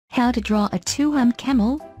How to draw a two-humped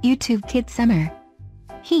camel, YouTube Kids Summer.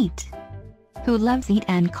 Heat. Who loves heat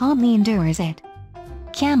and calmly endures it?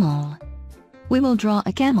 Camel. We will draw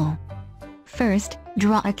a camel. First,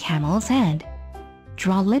 draw a camel's head.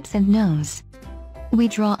 Draw lips and nose. We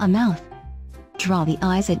draw a mouth. Draw the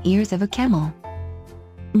eyes and ears of a camel.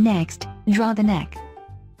 Next, draw the neck.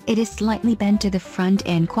 It is slightly bent to the front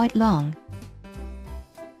and quite long.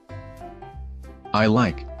 I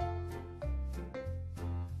like.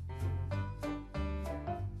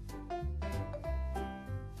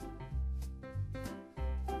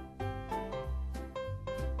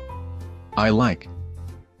 I like.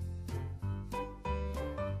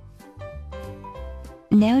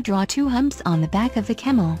 Now draw two humps on the back of the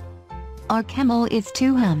camel. Our camel is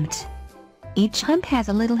two-humped. Each hump has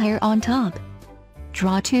a little hair on top.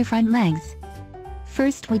 Draw two front legs.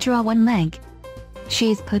 First we draw one leg. She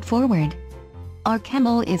is put forward. Our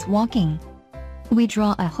camel is walking. We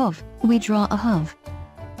draw a hoof. We draw a hoof.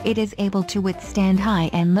 It is able to withstand high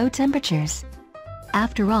and low temperatures.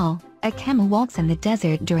 After all, a camel walks in the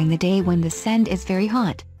desert during the day when the sand is very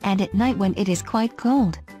hot, and at night when it is quite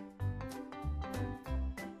cold.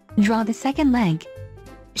 Draw the second leg.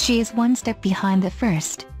 She is one step behind the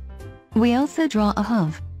first. We also draw a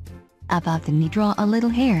hoof. Above the knee draw a little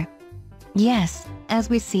hair. Yes, as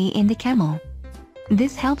we see in the camel.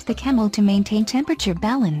 This helps the camel to maintain temperature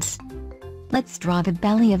balance. Let's draw the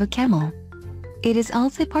belly of a camel. It is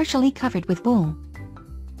also partially covered with wool.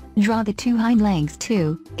 Draw the two hind legs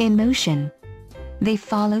too, in motion. They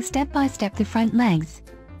follow step by step the front legs,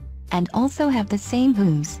 and also have the same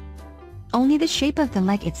hooves. Only the shape of the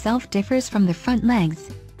leg itself differs from the front legs.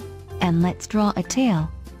 And let's draw a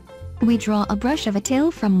tail. We draw a brush of a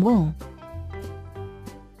tail from wool.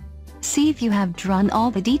 See if you have drawn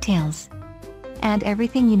all the details. Add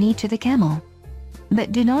everything you need to the camel.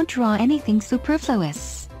 But do not draw anything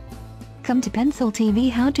superfluous. Come to Pencil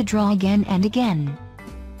TV how to draw again and again.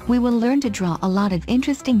 We will learn to draw a lot of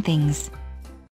interesting things.